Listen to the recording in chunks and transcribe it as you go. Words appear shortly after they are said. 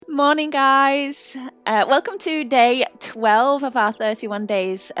morning, guys. Welcome to day 12 of our 31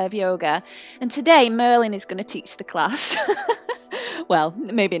 days of yoga. And today, Merlin is going to teach the class. Well,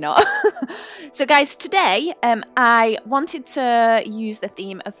 maybe not. So, guys, today I wanted to use the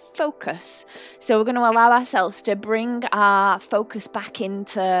theme of focus. So we're going to allow ourselves to bring our focus back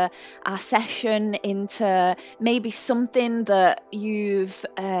into our session, into maybe something that you've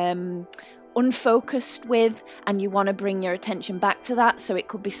unfocused with, and you want to bring your attention back to that. So it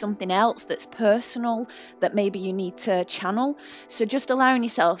could be something else that's personal that maybe you need to channel. So just allowing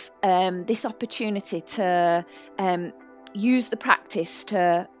yourself this opportunity to use the practice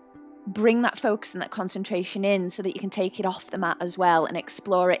to bring that focus and that concentration in, so that you can take it off the mat as well and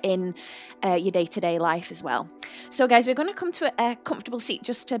explore it in your day-to-day life as well. So guys, we're going to come to a comfortable seat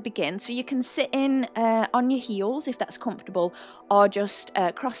just to begin. So you can sit in on your heels if that's comfortable, or just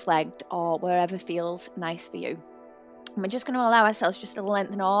cross-legged, or wherever feels nice for you. And we're just going to allow ourselves just to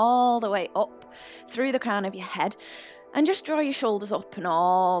lengthen all the way up through the crown of your head. And just draw your shoulders up and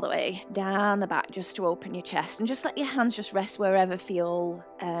all the way down the back, just to open your chest. And just let your hands just rest wherever feel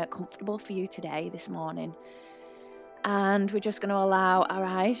comfortable for you today, this morning. And we're just going to allow our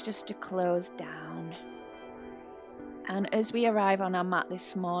eyes just to close down. And as we arrive on our mat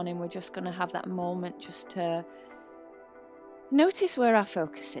this morning, we're just going to have that moment just to notice where our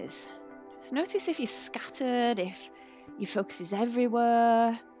focus is. Just notice if you're scattered, if your focus is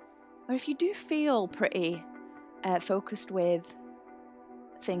everywhere, or if you do feel pretty focused with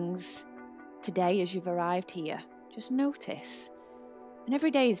things today as you've arrived here. Just notice. And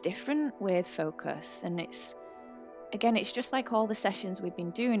every day is different with focus, and it's just like all the sessions we've been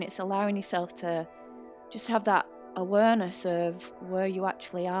doing. It's allowing yourself to just have that awareness of where you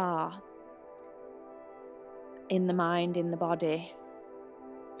actually are in the mind, in the body,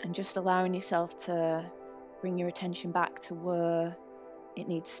 and just allowing yourself to bring your attention back to where it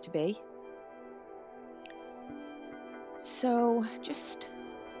needs to be. So just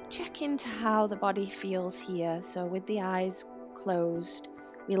check into how the body feels here. So with the eyes closed,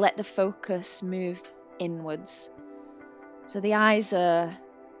 we let the focus move inwards. So the eyes are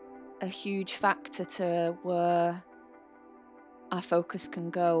a huge factor to where our focus can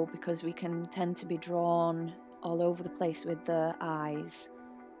go, because we can tend to be drawn all over the place with the eyes.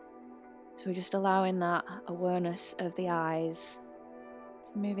 So we're just allowing that awareness of the eyes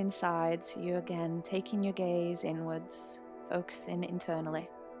to move inside. So you again taking your gaze inwards, focusing internally.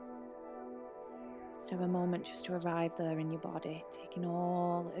 Just have a moment just to arrive there in your body, taking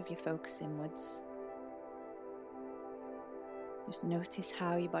all of your focus inwards. Just notice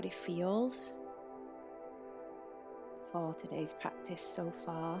how your body feels for today's practice so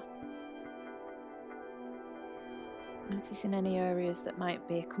far. Noticing any areas that might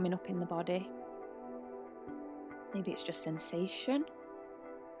be coming up in the body. Maybe it's just sensation.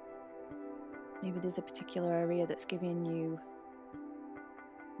 Maybe there's a particular area that's giving you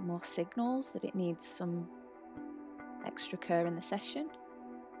more signals that it needs some extra care in the session.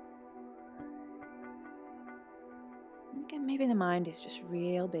 Again, maybe the mind is just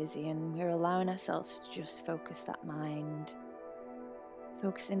real busy, and we're allowing ourselves to just focus that mind.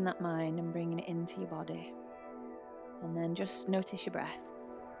 Focusing that mind and bringing it into your body. And then just notice your breath.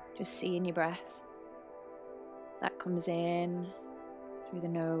 Just seeing your breath. That comes in through the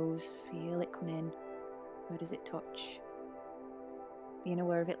nose, feel it come in. Where does it touch? Being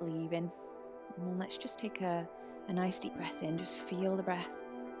aware of it leaving. And then let's just take a nice deep breath in. Just feel the breath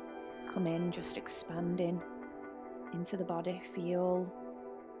come in, just expanding into the body. Feel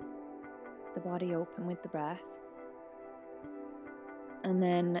the body open with the breath. And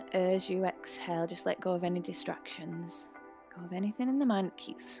then as you exhale, just let go of any distractions. Go of anything in the mind that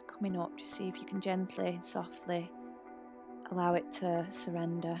keeps coming up. Just see if you can gently, softly allow it to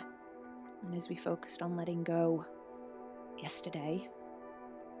surrender. And as we focused on letting go yesterday,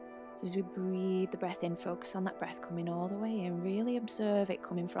 so as we breathe the breath in, focus on that breath coming all the way in. Really observe it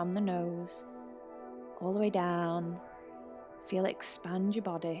coming from the nose, all the way down. Feel it expand your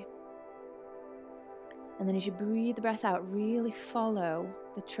body. And then as you breathe the breath out, really follow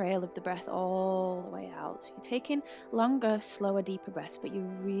the trail of the breath all the way out. So you're taking longer, slower, deeper breaths, but you're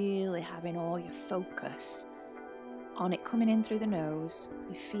really having all your focus on it coming in through the nose.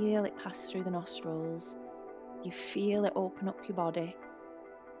 You feel it pass through the nostrils. You feel it open up your body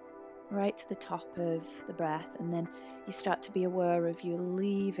right to the top of the breath, and then you start to be aware of you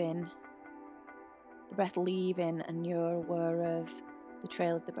leaving, the breath leaving, and you're aware of the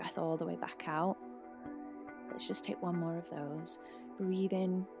trail of the breath all the way back out. Let's just take one more of those. Breathe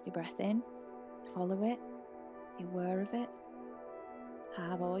in your breath in, follow it, be aware of it,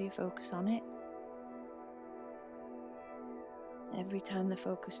 have all your focus on it. Every time the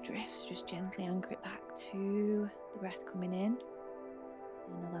focus drifts, just gently anchor it back to the breath coming in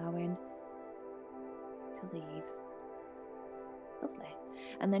and allowing to leave. Lovely.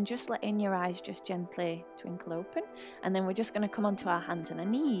 And then just letting your eyes just gently twinkle open. And then we're just going to come onto our hands and our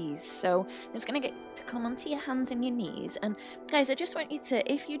knees. So I'm just going to get to come onto your hands and your knees. And guys, I just want you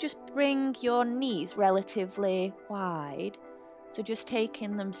to, if you just bring your knees relatively wide, so just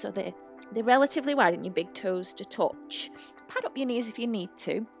taking them so that they're relatively wide and your big toes to touch. Pad up your knees if you need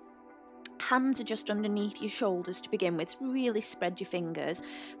to. Hands are just underneath your shoulders to begin with. Really spread your fingers.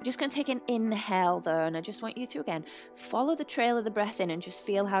 We're just going to take an inhale there, and I just want you to again follow the trail of the breath in and just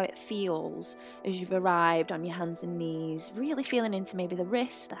feel how it feels as you've arrived on your hands and knees. Really feeling into maybe the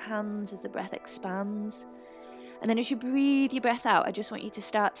wrists, the hands as the breath expands. And then as you breathe your breath out, I just want you to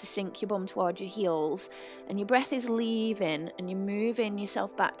start to sink your bum towards your heels. And your breath is leaving and you're moving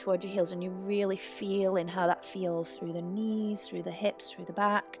yourself back towards your heels, and you're really feeling how that feels through the knees, through the hips, through the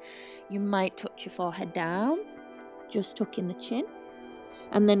back. You might touch your forehead down, just tucking the chin.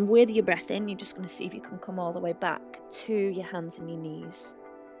 And then with your breath in, you're just going to see if you can come all the way back to your hands and your knees.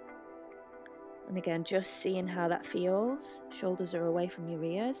 And again, just seeing how that feels. Shoulders are away from your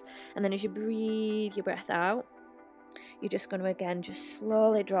ears. And then as you breathe your breath out, you're just going to again just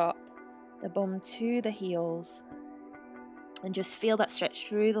slowly drop the bum to the heels and just feel that stretch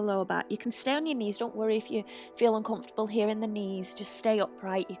through the lower back. You can stay on your knees. Don't worry if you feel uncomfortable here in the knees. Just stay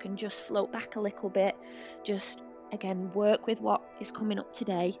upright. You can just float back a little bit. Just again work with what is coming up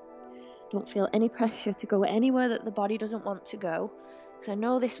today. Don't feel any pressure to go anywhere that the body doesn't want to go, because I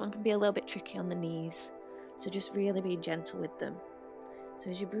know this one can be a little bit tricky on the knees. So just really be gentle with them. So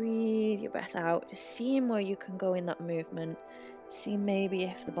as you breathe your breath out, just seeing where you can go in that movement. See maybe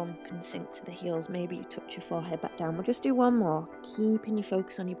if the bum can sink to the heels. Maybe you touch your forehead back down. We'll just do one more, keeping your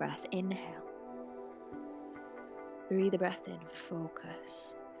focus on your breath. Inhale. Breathe the breath in,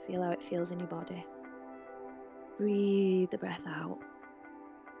 focus. Feel how it feels in your body. Breathe the breath out.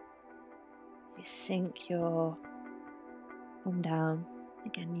 You sink your bum down.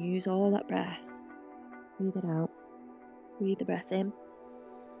 Again, use all that breath. Breathe it out. Breathe the breath in.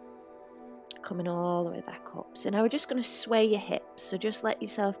 Coming all the way back up. So now we're just going to sway your hips. So just let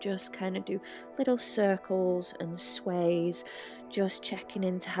yourself just kind of do little circles and sways, just checking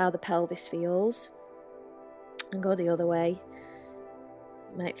into how the pelvis feels. And go the other way.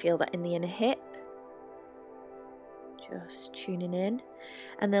 You might feel that in the inner hip. Just tuning in.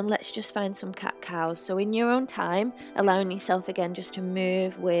 And then let's just find some cat-cows. So in your own time, allowing yourself again just to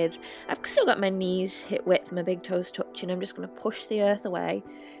move with, I've still got my knees hip width, my big toes touching. I'm just going to push the earth away.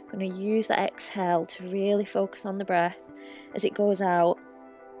 I'm going to use that exhale to really focus on the breath as it goes out.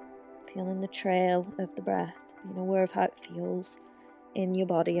 Feeling the trail of the breath, being aware of how it feels in your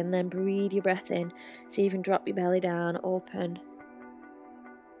body. And then breathe your breath in. So you can drop your belly down, open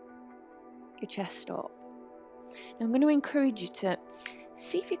your chest up. Now I'm going to encourage you to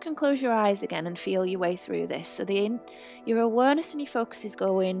see if you can close your eyes again and feel your way through this. So your awareness and your focus is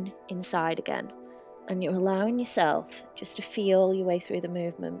going inside again, and you're allowing yourself just to feel your way through the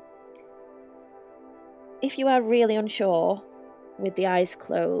movement. If you are really unsure with the eyes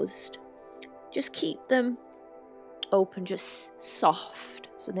closed, just keep them open, just soft,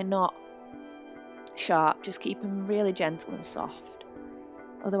 so they're not sharp. Just keep them really gentle and soft.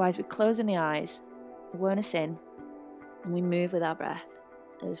 Otherwise, we're closing the eyes, awareness in, and we move with our breath.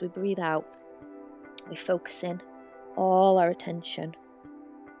 As we breathe out, we focus in all our attention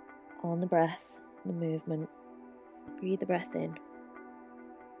on the breath, the movement. Breathe the breath in,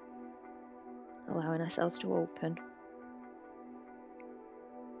 allowing ourselves to open.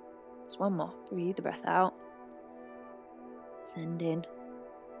 Just one more. Breathe the breath out, sending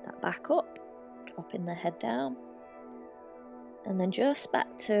that back up, dropping the head down. And then just back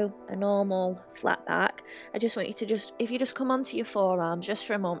to a normal flat back. I just want you to if you just come onto your forearms just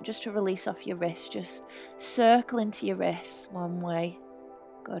for a moment, just to release off your wrists, just circle into your wrists one way.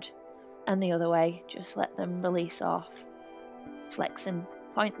 Good. And the other way, just let them release off. Just flex and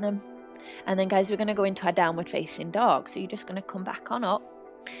point them. And then guys, we're going to go into our downward facing dog. So you're just going to come back on up.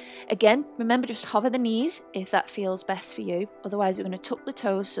 Again, remember, just hover the knees if that feels best for you. Otherwise, we're going to tuck the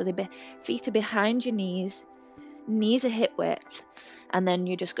toes so the feet are behind your knees. Knees are hip width, and then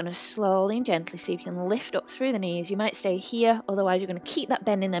you're just going to slowly and gently see if you can lift up through the knees. You might stay here, otherwise you're going to keep that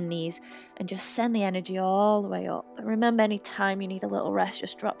bend in them knees and just send the energy all the way up. And remember, any time you need a little rest,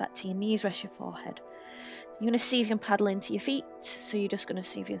 just drop back to your knees, rest your forehead. You're going to see if you can paddle into your feet, so you're just going to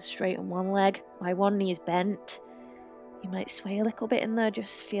see if you can straighten one leg while one knee is bent. You might sway a little bit in there,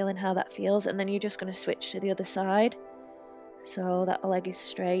 just feeling how that feels, and then you're just going to switch to the other side, so that leg is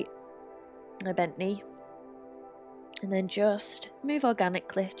straight, a bent knee. And then just move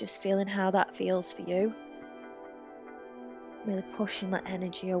organically, just feeling how that feels for you. Really pushing that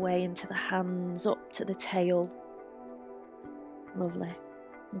energy away into the hands, up to the tail. Lovely.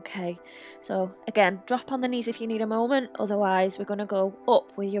 Okay, so again, drop on the knees if you need a moment. Otherwise, we're going to go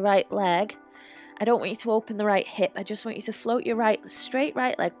up with your right leg. I don't want you to open the right hip. I just want you to float your straight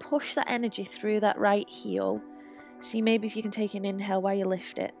right leg. Push that energy through that right heel. See maybe if you can take an inhale while you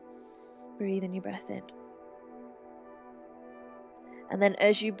lift it. Breathing your breath in. And then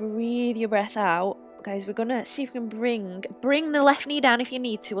as you breathe your breath out, guys, we're going to see if we can bring the left knee down if you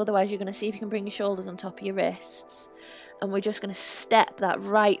need to. Otherwise, you're going to see if you can bring your shoulders on top of your wrists. And we're just going to step that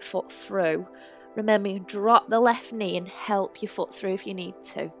right foot through. Remember, you drop the left knee and help your foot through if you need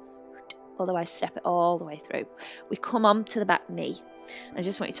to. Otherwise, step it all the way through. We come on to the back knee. I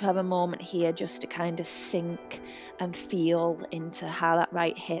just want you to have a moment here just to kind of sink and feel into how that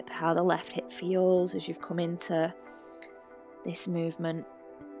right hip, how the left hip feels as you've come into this movement.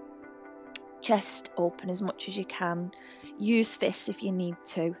 Chest open as much as you can. Use fists if you need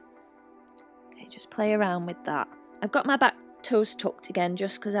to. Okay, just play around with that. I've got my back toes tucked again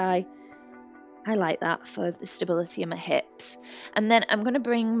just because I like that for the stability of my hips. And then I'm going to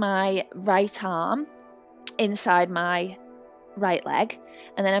bring my right arm inside my right leg.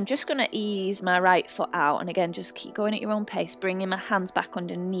 And then I'm just going to ease my right foot out. And again, just keep going at your own pace, bringing my hands back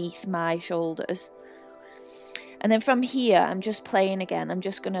underneath my shoulders. And then from here, I'm just playing again. I'm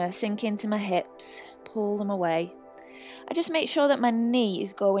just going to sink into my hips, pull them away. I just make sure that my knee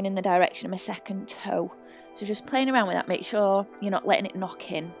is going in the direction of my second toe. So just playing around with that, make sure you're not letting it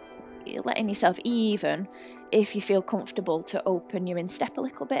knock in. You're letting yourself even, if you feel comfortable, to open your instep a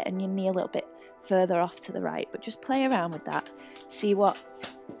little bit and your knee a little bit further off to the right. But just play around with that. See what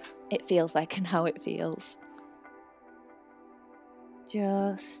it feels like and how it feels.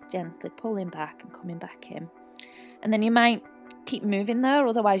 Just gently pulling back and coming back in. And then you might keep moving there,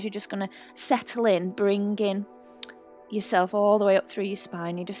 otherwise you're just going to settle in, bringing yourself all the way up through your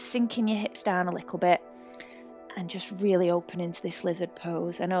spine. You're just sinking your hips down a little bit and just really open into this lizard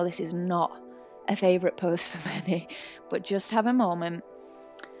pose. I know this is not a favourite pose for many, but just have a moment.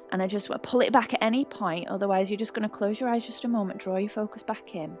 And I just want to pull it back at any point, otherwise you're just going to close your eyes just a moment, draw your focus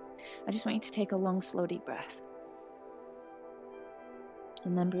back in. I just want you to take a long, slow, deep breath.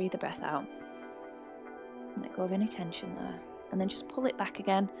 And then breathe the breath out. Let go of any tension there. And then just pull it back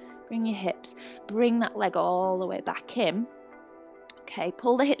again. Bring your hips. Bring that leg all the way back in. Okay,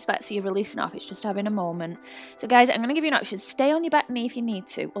 pull the hips back so you're releasing off. It's just having a moment. So guys, I'm going to give you an option. Stay on your back knee if you need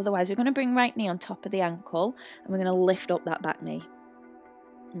to. Otherwise, we're going to bring right knee on top of the ankle. And we're going to lift up that back knee.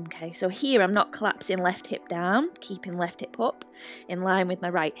 Okay, so here I'm not collapsing left hip down. Keeping left hip up in line with my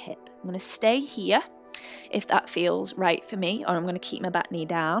right hip. I'm going to stay here if that feels right for me, or I'm going to keep my back knee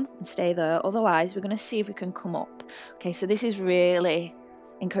down and stay there. Otherwise, we're going to see if we can come up. Okay, so this is really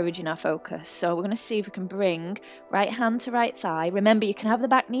encouraging our focus. So we're going to see if we can bring right hand to right thigh. Remember, you can have the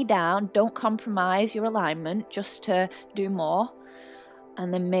back knee down. Don't compromise your alignment just to do more.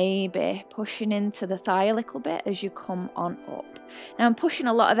 And then maybe pushing into the thigh a little bit as you come on up. Now I'm pushing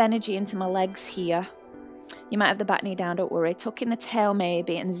a lot of energy into my legs here. You might have the back knee down, don't worry. Tucking the tail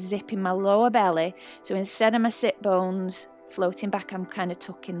maybe and zipping my lower belly. So instead of my sit bones floating back, I'm kind of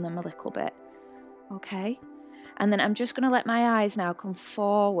tucking them a little bit. Okay? And then I'm just going to let my eyes now come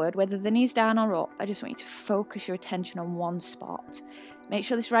forward, whether the knee's down or up. I just want you to focus your attention on one spot. Make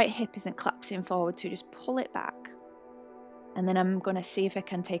sure this right hip isn't collapsing forward too. Just pull it back. And then I'm going to see if I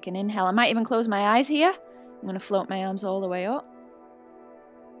can take an inhale. I might even close my eyes here. I'm going to float my arms all the way up.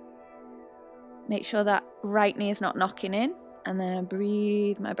 Make sure that right knee is not knocking in. And then I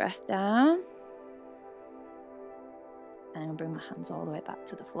breathe my breath down. And I bring my hands all the way back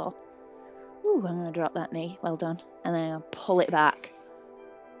to the floor. Ooh, I'm going to drop that knee. Well done. And then I'll pull it back.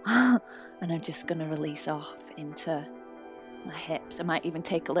 And I'm just going to release off into my hips. I might even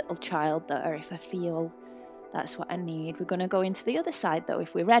take a little child there if I feel that's what I need. We're going to go into the other side though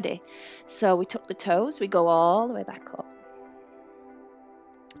if we're ready. So we tuck the toes. We go all the way back up.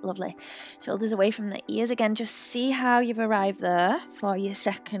 Lovely. Shoulders away from the ears. Again, just see how you've arrived there for your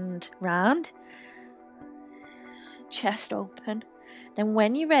second round. Chest open. Then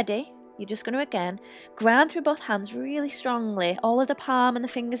when you're ready, you're just going to again ground through both hands really strongly. All of the palm and the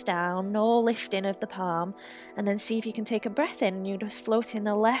fingers down. No lifting of the palm. And then see if you can take a breath in. And you're just floating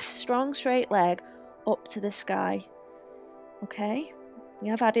the left strong straight leg up to the sky. Okay? We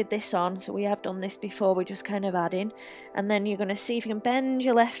have added this on, so we have done this before, we're just kind of adding. And then you're going to see if you can bend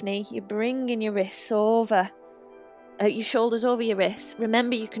your left knee. You're bringing your wrists over, your shoulders over your wrists.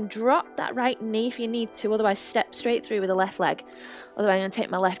 Remember, you can drop that right knee if you need to, otherwise step straight through with the left leg. Otherwise, I'm going to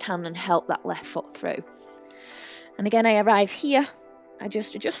take my left hand and help that left foot through. And again, I arrive here, I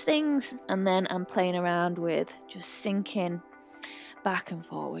just adjust things, and then I'm playing around with just sinking back and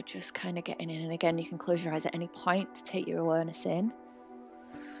forward, just kind of getting in. And again, you can close your eyes at any point to take your awareness in.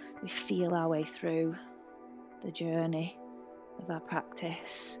 We feel our way through the journey of our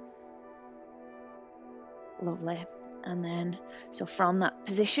practice. Lovely. And then, so from that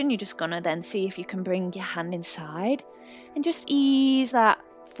position, you're just going to then see if you can bring your hand inside and just ease that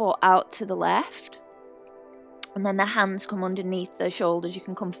foot out to the left. And then the hands come underneath the shoulders. You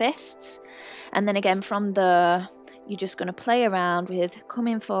can come fists. And then again, from there, you're just going to play around with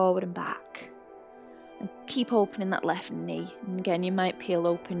coming forward and back. And keep opening that left knee. And again, you might peel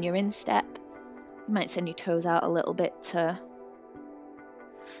open your instep. You might send your toes out a little bit to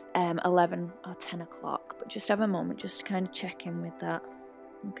 11 or 10 o'clock. But just have a moment just to kind of check in with that.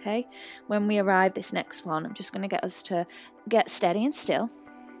 Okay? When we arrive this next one, I'm just going to get us to get steady and still.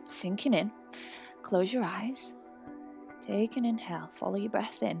 Sinking in. Close your eyes. Take an inhale. Follow your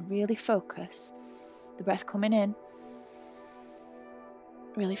breath in. Really focus. The breath coming in.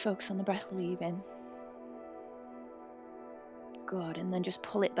 Really focus on the breath leaving. Good. And then just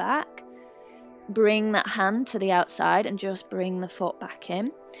pull it back. Bring that hand to the outside and just bring the foot back in.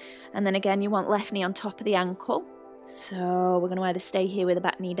 And then again, you want left knee on top of the ankle. So we're going to either stay here with the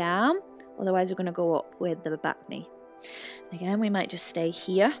back knee down, otherwise we're going to go up with the back knee. Again, we might just stay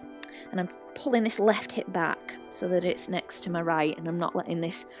here. And I'm pulling this left hip back so that it's next to my right, and I'm not letting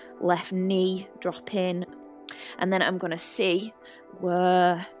this left knee drop in. And then I'm going to see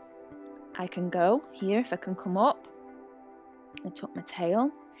where I can go here. If I can come up, I tuck my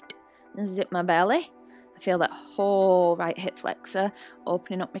tail and zip my belly. I feel that whole right hip flexor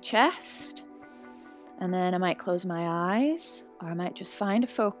opening up my chest. And then I might close my eyes, or I might just find a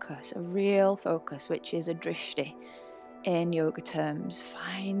focus, a real focus, which is a drishti in yoga terms.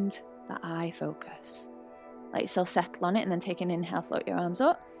 Find that eye focus. Let yourself settle on it, and then take an inhale, float your arms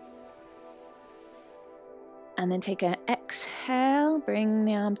up. And then take an exhale, bring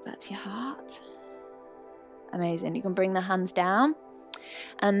the arms back to your heart. Amazing. You can bring the hands down.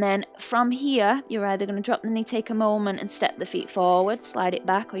 And then from here, you're either going to drop the knee, take a moment and step the feet forward, slide it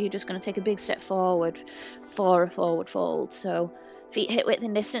back, or you're just going to take a big step forward for a forward fold. So feet hip width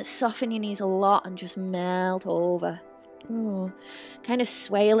and distance, soften your knees a lot and just melt over. Ooh. Kind of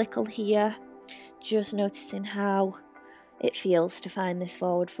sway a little here, just noticing how it feels to find this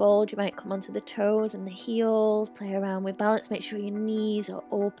forward fold. You might come onto the toes and the heels, play around with balance, make sure your knees are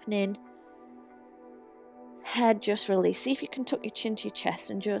opening. Head just release. See if you can tuck your chin to your chest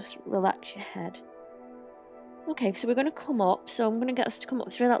and just relax your head. Okay, so we're going to come up. So I'm going to get us to come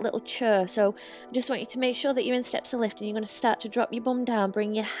up through that little chair. So I just want you to make sure that your insteps are lifting. You're going to start to drop your bum down.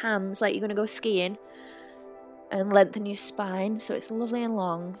 Bring your hands like you're going to go skiing. And lengthen your spine so it's lovely and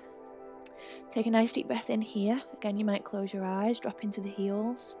long. Take a nice deep breath in here. Again, you might close your eyes, drop into the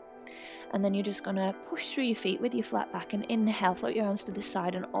heels. And then you're just going to push through your feet with your flat back and inhale, float your arms to the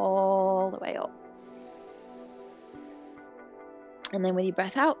side and all the way up. And then with your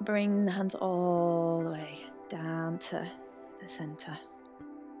breath out, bring the hands all the way down to the center.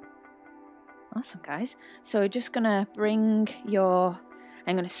 Awesome, guys. So we're just going to bring your...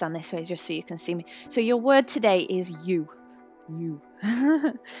 I'm going to stand this way just so you can see me. So your word today is you. You.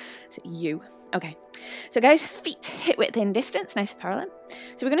 So you. Okay. So guys, feet hip width in distance, nice and parallel.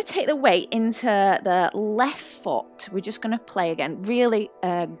 So we're going to take the weight into the left foot. We're just going to play again. Really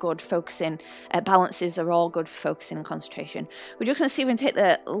good focusing. Balances are all good for focusing and concentration. We're just going to see if we can take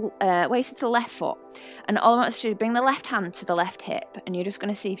the weight into the left foot. And all I want us to do, bring the left hand to the left hip. And you're just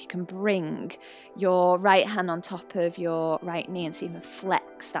going to see if you can bring your right hand on top of your right knee and see if you can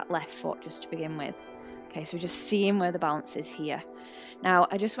flex that left foot just to begin with. Okay, so we're just seeing where the balance is here. Now,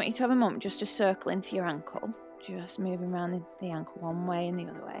 I just want you to have a moment just to circle into your ankle. Just moving around the ankle one way and the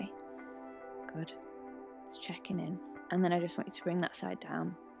other way. Good. Just checking in. And then I just want you to bring that side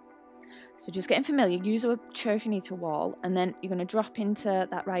down. So just getting familiar. Use a chair if you need to wall. And then you're going to drop into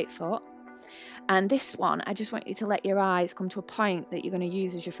that right foot. And this one, I just want you to let your eyes come to a point that you're going to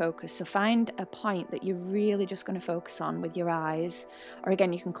use as your focus. So find a point that you're really just going to focus on with your eyes. Or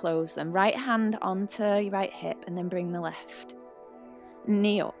again, you can close them. Right hand onto your right hip and then bring the left.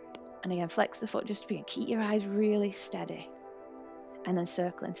 Knee up. And again, flex the foot just to begin. Keep your eyes really steady. And then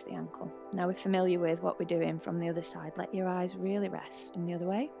circle into the ankle. Now we're familiar with what we're doing from the other side. Let your eyes really rest in the other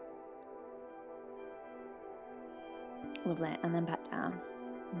way. Lovely. And then back down.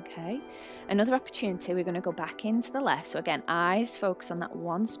 Okay, another opportunity, we're going to go back into the left. So again, eyes focus on that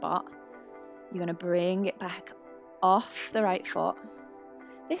one spot. You're going to bring it back off the right foot.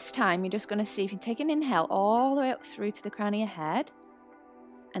 This time, you're just going to see if you take an inhale all the way up through to the crown of your head.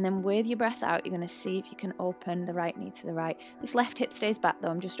 And then with your breath out, you're going to see if you can open the right knee to the right. This left hip stays back though.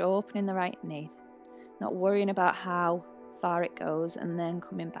 I'm just opening the right knee, not worrying about how far it goes, and then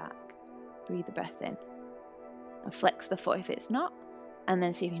coming back. Breathe the breath in. And flex the foot if it's not, and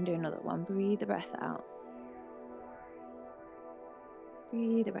then see if you can do another one. Breathe the breath out.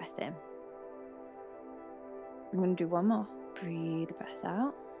 Breathe the breath in. I'm going to do one more. Breathe the breath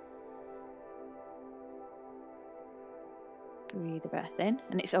out. Breathe the breath in,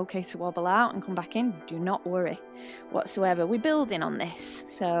 and it's okay to wobble out and come back in. Do not worry whatsoever. We're building on this,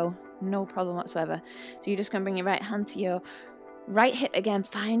 so no problem whatsoever. So you're just going to bring your right hand to your right hip again.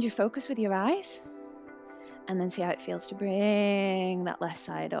 Find your focus with your eyes, and then see how it feels to bring that left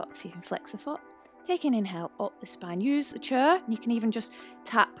side up. So you can flex the foot. Take an inhale up the spine. Use the chair. You can even just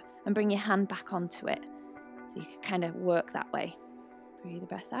tap and bring your hand back onto it, so you can kind of work that way. Breathe the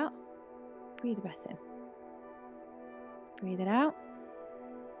breath out. Breathe the breath in. Breathe it out.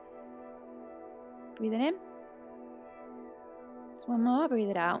 Breathe it in. Just one more. Breathe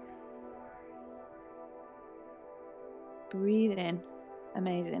it out. Breathe it in.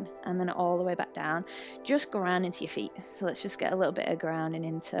 Amazing. And then all the way back down. Just ground into your feet. So let's just get a little bit of grounding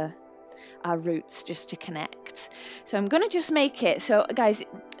into our roots just to connect. So I'm going to just make it. So guys,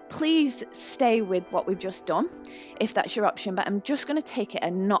 please stay with what we've just done if that's your option. But I'm just going to take it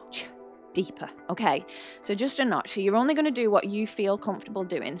a notch deeper. Okay, so just a notch. So you're only going to do what you feel comfortable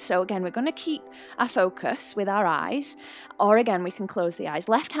doing. So again, we're going to keep our focus with our eyes, or again, we can close the eyes.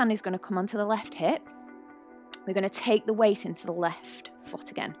 Left hand is going to come onto the left hip. We're going to take the weight into the left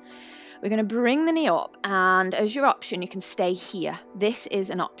foot again. We're going to bring the knee up, and as your option, you can stay here. This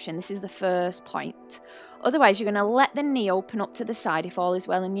is an option. This is the first point. Otherwise, you're going to let the knee open up to the side if all is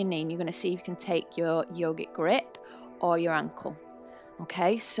well in your knee, and you're going to see if you can take your yogic grip or your ankle.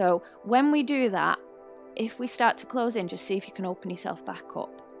 Okay, so when we do that, if we start to close in, just see if you can open yourself back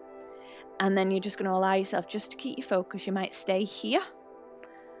up. And then you're just going to allow yourself just to keep your focus. You might stay here.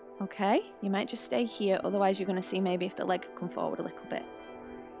 Okay, you might just stay here. Otherwise, you're going to see maybe if the leg could come forward a little bit.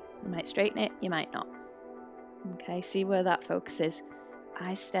 You might straighten it, you might not. Okay, see where that focus is.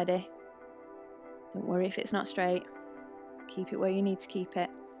 Eyes steady. Don't worry if it's not straight. Keep it where you need to keep it.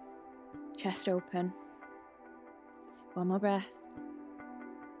 Chest open. One more breath.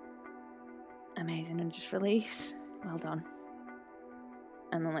 Amazing, and just release. Well done.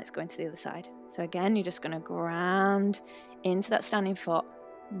 And then let's go into the other side. So again, you're just going to ground into that standing foot.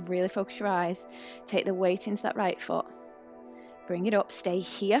 Really focus your eyes. Take the weight into that right foot. Bring it up. Stay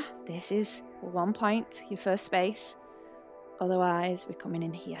here. This is 1 point, your first space. Otherwise, we're coming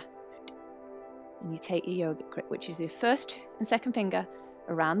in here. And you take your yogic grip, which is your first and second finger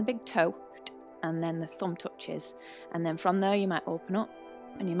around the big toe, and then the thumb touches. And then from there, you might open up,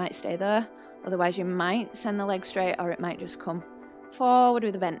 and you might stay there. Otherwise, you might send the leg straight, or it might just come forward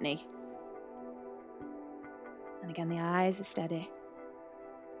with a bent knee. And again, the eyes are steady.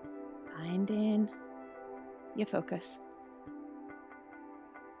 Finding your focus.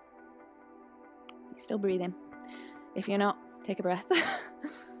 You're still breathing. If you're not, take a breath.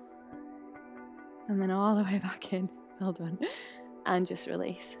 And then all the way back in. Well done. And just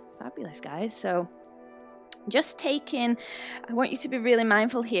release. Fabulous, guys. So just taking, I want you to be really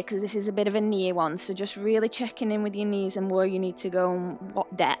mindful here because this is a bit of a knee one. So just really checking in with your knees and where you need to go and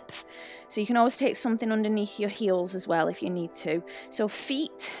what depth. So you can always take something underneath your heels as well if you need to. So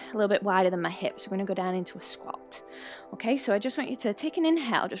feet a little bit wider than my hips. We're going to go down into a squat. Okay, so I just want you to take an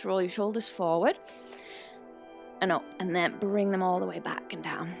inhale. Just roll your shoulders forward and up, and then bring them all the way back and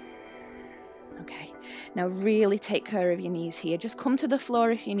down. Okay, now really take care of your knees here. Just come to the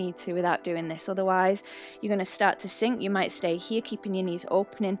floor if you need to without doing this. Otherwise, you're going to start to sink. You might stay here, keeping your knees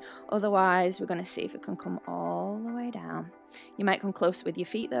opening. Otherwise, we're going to see if it can come all the way down. You might come closer with your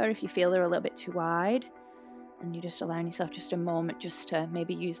feet there if you feel they're a little bit too wide. And you're just allowing yourself just a moment just to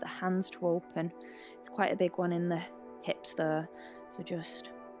maybe use the hands to open. It's quite a big one in the hips there. So just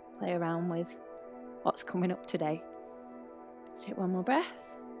play around with what's coming up today. Let's take one more breath.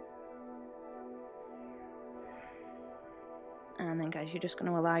 And then, guys, you're just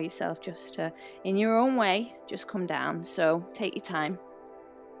going to allow yourself just to, in your own way, just come down. So take your time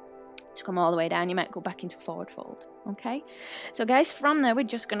to come all the way down. You might go back into a forward fold. Okay? So, guys, from there, we're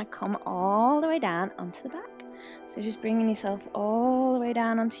just going to come all the way down onto the back. So just bringing yourself all the way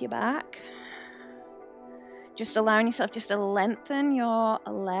down onto your back. Just allowing yourself just to lengthen your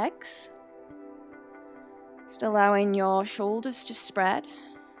legs. Just allowing your shoulders to spread.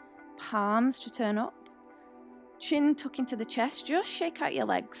 Palms to turn up. Chin tuck into the chest. Just shake out your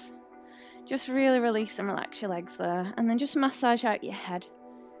legs. Just really release and relax your legs there. And then just massage out your head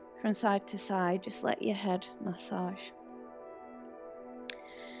from side to side. Just let your head massage.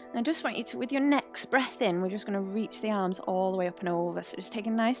 I just want you to, with your next breath in, we're just going to reach the arms all the way up and over. So just take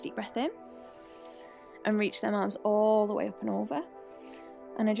a nice deep breath in and reach them arms all the way up and over.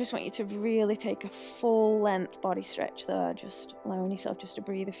 And I just want you to really take a full length body stretch there, just allowing yourself just to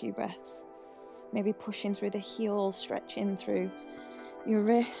breathe a few breaths. Maybe pushing through the heels, stretching through your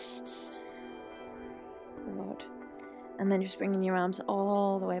wrists. Good. And then just bringing your arms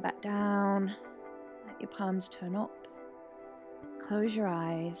all the way back down. Let your palms turn up. Close your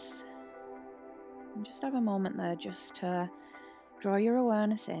eyes. And just have a moment there just to draw your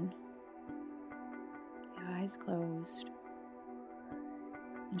awareness in. Your eyes closed.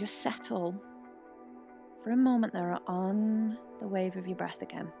 And just settle for a moment there on the wave of your breath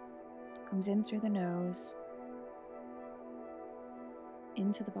again. It comes in through the nose,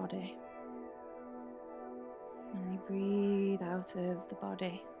 into the body. And you breathe out of the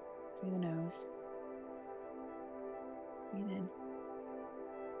body through the nose. Breathe in.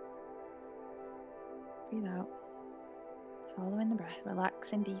 Breathe out. Following the breath,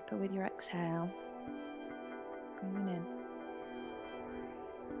 relaxing deeper with your exhale. Breathing in.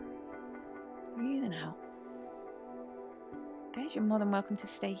 Breathing out. Guys, you're more than welcome to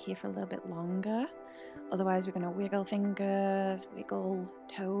stay here for a little bit longer. Otherwise, we're going to wiggle fingers, wiggle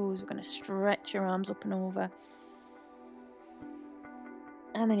toes. We're going to stretch your arms up and over.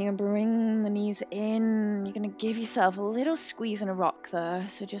 And then you're going to bring the knees in. You're going to give yourself a little squeeze and a rock there.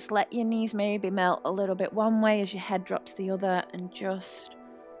 So just let your knees maybe melt a little bit one way as your head drops the other. And just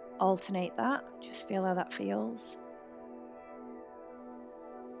alternate that. Just feel how that feels.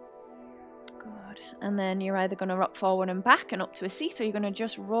 Good. And then you're either going to rock forward and back and up to a seat, or you're going to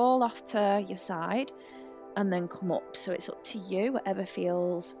just roll off to your side and then come up. So it's up to you, whatever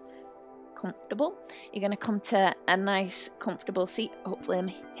feels comfortable. You're going to come to a nice comfortable seat. Hopefully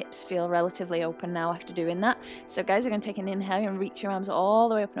my hips feel relatively open now after doing that. So guys, you're going to take an inhale and reach your arms all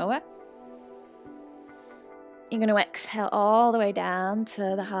the way up and over. You're going to exhale all the way down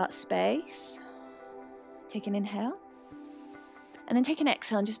to the heart space. Take an inhale. And then take an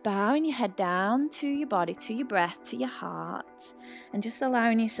exhale and just bowing your head down to your body, to your breath, to your heart. And just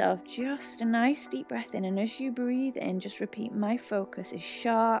allowing yourself just a nice deep breath in. And as you breathe in, just repeat, my focus is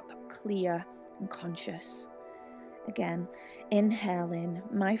sharp, clear, and conscious. Again, inhaling,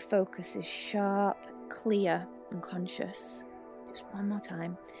 my focus is sharp, clear, and conscious. Just one more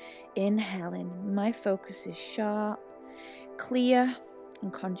time. Inhaling, my focus is sharp, clear,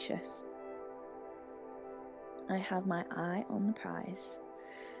 and conscious. I have my eye on the prize.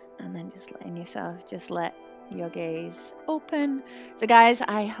 And then just letting yourself, just let your gaze open. So guys,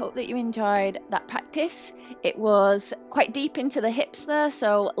 I hope that you enjoyed that practice. It was quite deep into the hips there,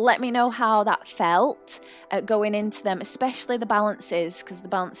 so let me know how that felt going into them, especially the balances, because the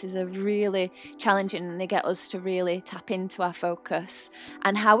balances are really challenging and they get us to really tap into our focus.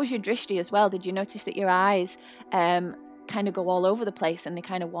 And how was your drishti as well? Did you notice that your eyes kind of go all over the place and they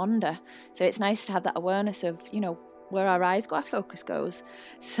kind of wander? So it's nice to have that awareness of, you know, where our eyes go, our focus goes.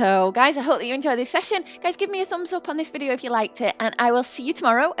 So guys, I hope that you enjoyed this session. Guys, give me a thumbs up on this video if you liked it, and I will see you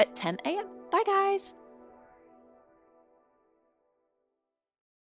tomorrow at 10 a.m. Bye guys.